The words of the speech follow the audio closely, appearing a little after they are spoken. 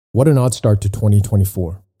What an odd start to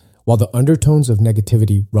 2024. While the undertones of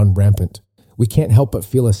negativity run rampant, we can't help but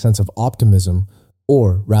feel a sense of optimism,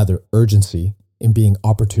 or rather urgency, in being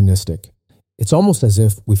opportunistic. It's almost as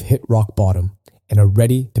if we've hit rock bottom and are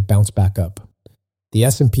ready to bounce back up. The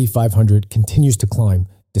S&P 500 continues to climb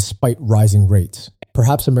despite rising rates.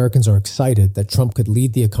 Perhaps Americans are excited that Trump could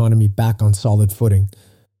lead the economy back on solid footing.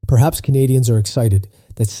 Perhaps Canadians are excited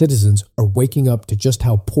that citizens are waking up to just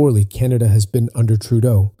how poorly Canada has been under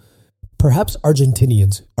Trudeau. Perhaps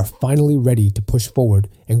Argentinians are finally ready to push forward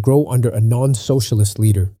and grow under a non-socialist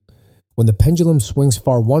leader. When the pendulum swings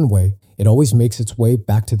far one way, it always makes its way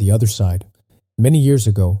back to the other side. Many years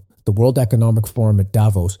ago, the World Economic Forum at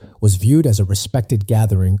Davos was viewed as a respected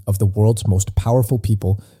gathering of the world's most powerful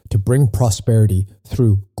people to bring prosperity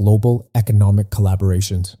through global economic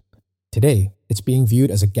collaborations. Today, it's being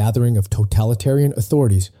viewed as a gathering of totalitarian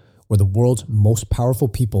authorities where the world's most powerful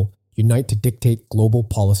people unite to dictate global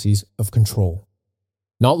policies of control.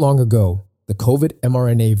 Not long ago, the COVID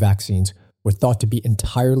mRNA vaccines were thought to be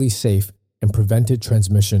entirely safe and prevented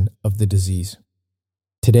transmission of the disease.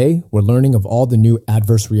 Today, we're learning of all the new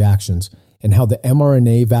adverse reactions and how the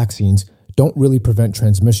mRNA vaccines don't really prevent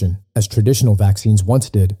transmission as traditional vaccines once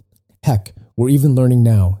did. Heck, we're even learning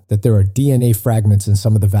now that there are DNA fragments in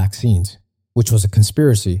some of the vaccines, which was a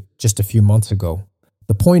conspiracy just a few months ago.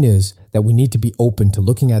 The point is that we need to be open to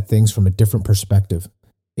looking at things from a different perspective.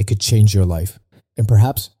 It could change your life and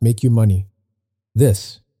perhaps make you money.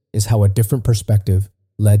 This is how a different perspective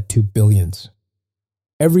led to billions.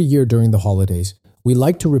 Every year during the holidays, we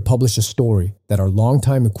like to republish a story that our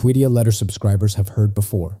longtime Equidia letter subscribers have heard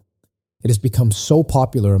before. It has become so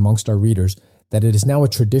popular amongst our readers that it is now a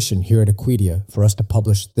tradition here at Equidia for us to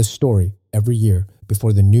publish this story every year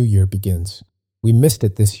before the new year begins. We missed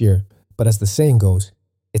it this year, but as the saying goes,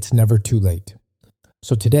 it's never too late.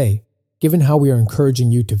 So today, given how we are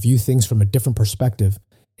encouraging you to view things from a different perspective,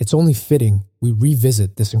 it's only fitting we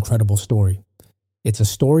revisit this incredible story. It's a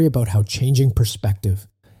story about how changing perspective,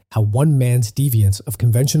 how one man's deviance of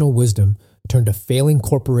conventional wisdom turned a failing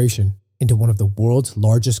corporation into one of the world's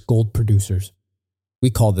largest gold producers.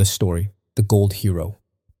 We call this story the Gold Hero.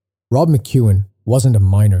 Rob McEwen wasn't a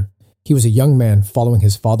miner. He was a young man following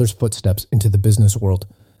his father's footsteps into the business world.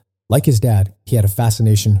 Like his dad, he had a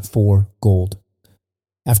fascination for gold.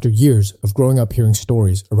 After years of growing up hearing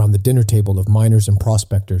stories around the dinner table of miners and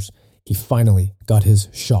prospectors, he finally got his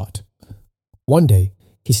shot. One day,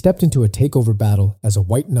 he stepped into a takeover battle as a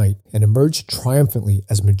white knight and emerged triumphantly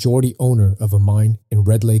as majority owner of a mine in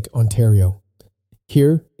Red Lake, Ontario.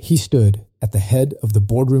 Here, he stood at the head of the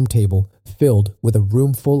boardroom table filled with a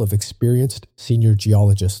room full of experienced senior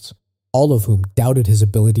geologists, all of whom doubted his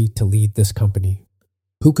ability to lead this company.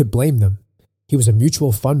 Who could blame them? He was a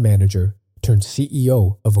mutual fund manager turned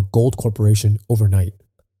CEO of a gold corporation overnight.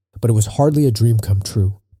 But it was hardly a dream come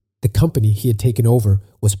true. The company he had taken over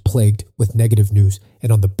was plagued with negative news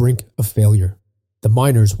and on the brink of failure. The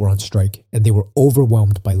miners were on strike and they were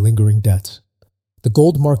overwhelmed by lingering debts. The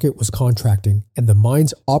gold market was contracting and the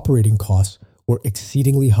mine's operating costs were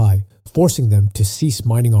exceedingly high, forcing them to cease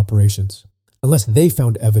mining operations. Unless they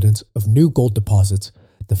found evidence of new gold deposits,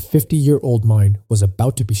 the 50-year-old mine was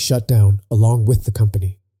about to be shut down along with the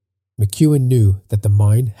company. McEwen knew that the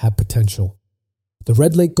mine had potential. The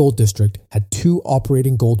Red Lake Gold District had 2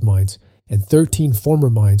 operating gold mines and 13 former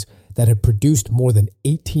mines that had produced more than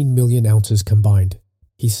 18 million ounces combined,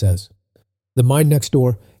 he says. The mine next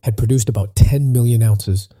door had produced about 10 million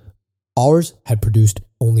ounces. Ours had produced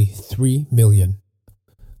only 3 million.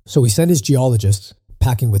 So he sent his geologists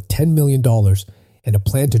packing with $10 million and a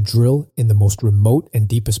plan to drill in the most remote and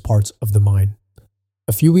deepest parts of the mine.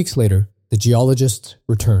 A few weeks later, the geologists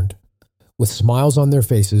returned. With smiles on their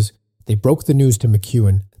faces, they broke the news to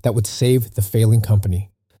McEwen that would save the failing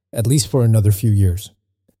company, at least for another few years.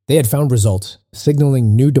 They had found results,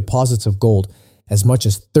 signaling new deposits of gold as much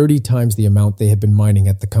as 30 times the amount they had been mining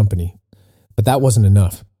at the company. But that wasn't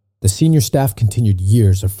enough. The senior staff continued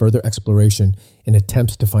years of further exploration in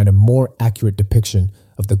attempts to find a more accurate depiction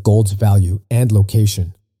of the gold's value and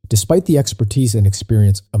location. Despite the expertise and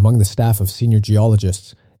experience among the staff of senior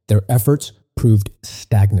geologists, their efforts proved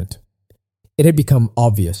stagnant. It had become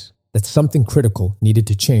obvious that something critical needed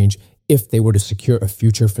to change if they were to secure a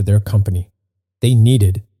future for their company. They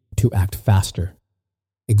needed to act faster.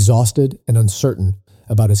 Exhausted and uncertain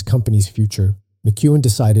about his company's future, McEwen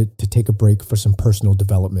decided to take a break for some personal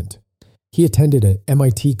development. He attended an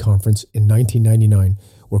MIT conference in 1999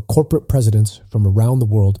 where corporate presidents from around the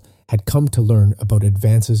world had come to learn about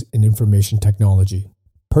advances in information technology.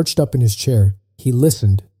 Perched up in his chair, he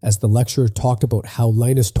listened as the lecturer talked about how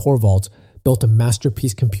Linus Torvalds built a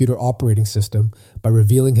masterpiece computer operating system by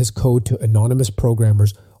revealing his code to anonymous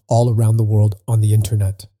programmers all around the world on the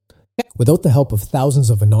internet. Without the help of thousands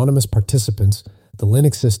of anonymous participants, the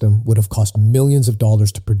Linux system would have cost millions of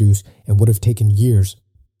dollars to produce and would have taken years,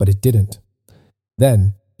 but it didn't.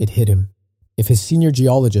 Then it hit him. If his senior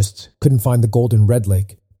geologists couldn't find the gold in Red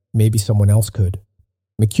Lake, maybe someone else could.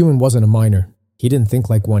 McEwen wasn't a miner. He didn't think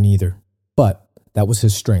like one either. But that was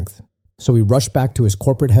his strength. So he rushed back to his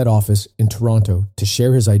corporate head office in Toronto to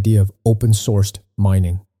share his idea of open-sourced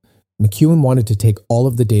mining. McEwen wanted to take all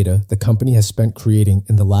of the data the company has spent creating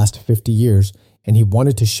in the last 50 years, and he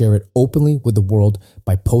wanted to share it openly with the world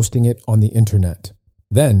by posting it on the internet.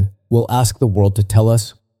 Then we'll ask the world to tell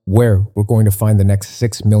us where we're going to find the next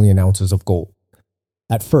 6 million ounces of gold.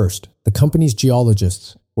 At first, the company's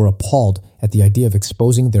geologists were appalled at the idea of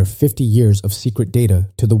exposing their 50 years of secret data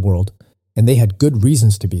to the world, and they had good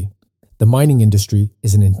reasons to be. The mining industry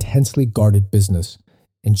is an intensely guarded business,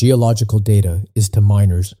 and geological data is to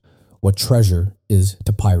miners what treasure is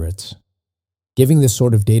to pirates. Giving this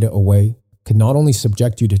sort of data away can not only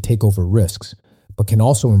subject you to takeover risks, but can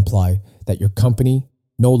also imply that your company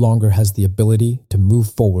no longer has the ability to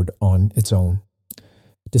move forward on its own.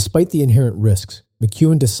 Despite the inherent risks,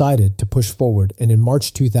 McEwen decided to push forward, and in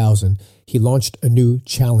March 2000, he launched a new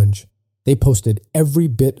challenge. They posted every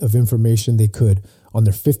bit of information they could on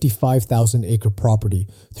their 55,000-acre property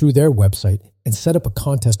through their website and set up a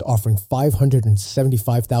contest offering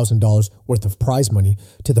 $575,000 worth of prize money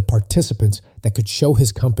to the participants that could show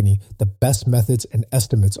his company the best methods and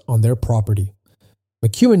estimates on their property.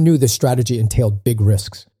 McEwen knew this strategy entailed big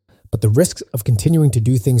risks, but the risks of continuing to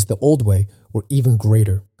do things the old way were even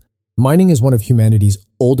greater. Mining is one of humanity's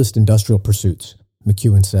oldest industrial pursuits,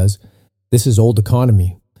 McEwen says. This is old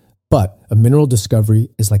economy. But a mineral discovery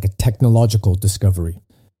is like a technological discovery.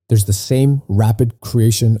 There's the same rapid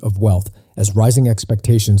creation of wealth as rising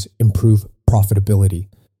expectations improve profitability.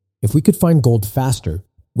 If we could find gold faster,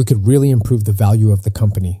 we could really improve the value of the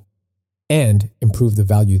company. And improve the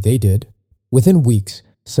value they did. Within weeks,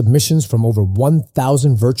 submissions from over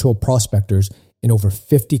 1,000 virtual prospectors in over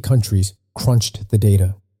 50 countries crunched the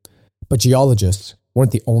data. But geologists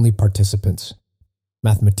weren't the only participants.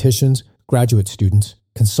 Mathematicians, graduate students,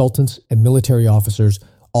 consultants, and military officers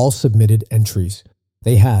all submitted entries.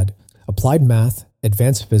 They had applied math,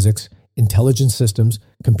 advanced physics, intelligent systems,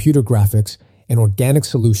 computer graphics, and organic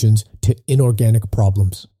solutions to inorganic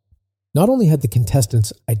problems. Not only had the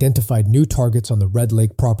contestants identified new targets on the Red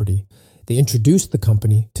Lake property, they introduced the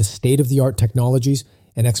company to state-of-the-art technologies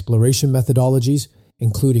and exploration methodologies,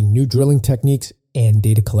 including new drilling techniques and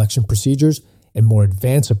data collection procedures, and more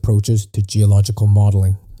advanced approaches to geological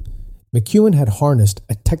modeling. McEwen had harnessed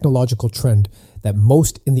a technological trend that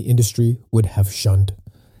most in the industry would have shunned.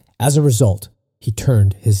 As a result, he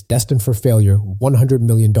turned his destined-for-failure $100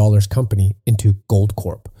 million company into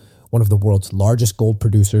Goldcorp, one of the world's largest gold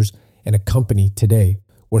producers and a company today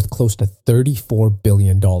worth close to $34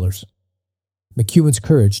 billion. McEwen's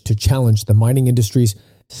courage to challenge the mining industry's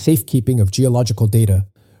safekeeping of geological data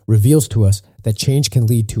reveals to us that change can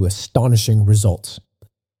lead to astonishing results.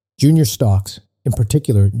 Junior stocks, in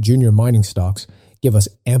particular junior mining stocks, give us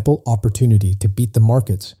ample opportunity to beat the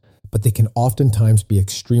markets, but they can oftentimes be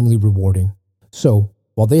extremely rewarding. So,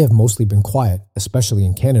 while they have mostly been quiet, especially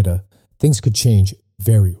in Canada, things could change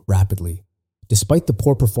very rapidly. Despite the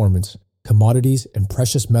poor performance, commodities and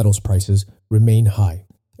precious metals prices remain high.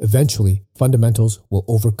 Eventually, fundamentals will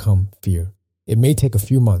overcome fear. It may take a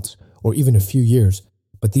few months or even a few years,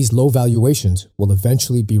 but these low valuations will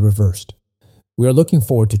eventually be reversed. We are looking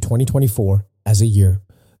forward to 2024 as a year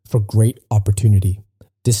for great opportunity,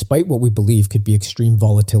 despite what we believe could be extreme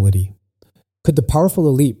volatility. Could the powerful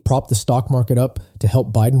elite prop the stock market up to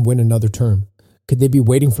help Biden win another term? Could they be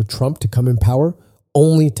waiting for Trump to come in power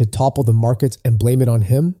only to topple the markets and blame it on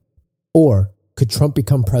him? Or could Trump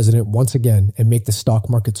become president once again and make the stock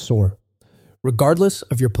market soar? Regardless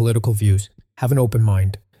of your political views, have an open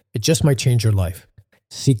mind. It just might change your life.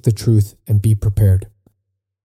 Seek the truth and be prepared.